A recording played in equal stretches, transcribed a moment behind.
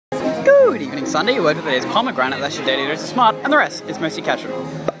Good evening, Sunday. Your word for today is pomegranate. That's your daily dose of smart, and the rest is mostly casual.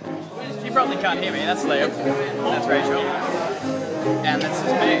 You probably can't hear me. That's Liam. That's Rachel. And this is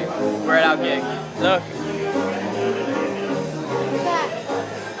me. We're at our gig. Look.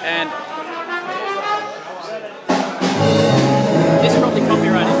 And this is probably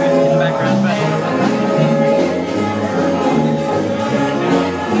copyrighted music in the background, but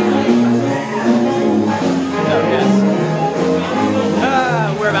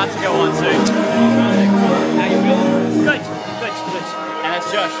we're about to go on soon. How you feeling? Good. And that's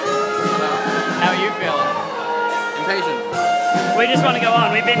Josh. How are you feeling? Impatient. We just want to go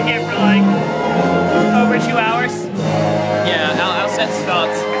on. We've been here for like over 2 hours. Yeah, our set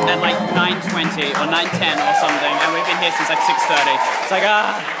starts at like 9:20 or 9:10 or something, and we've been here since like 6:30. It's like,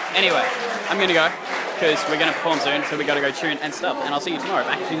 Anyway, I'm gonna go, because we're gonna perform soon, so we gotta go tune and stuff, and I'll see you tomorrow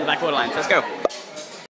back in the back water lines. Let's go.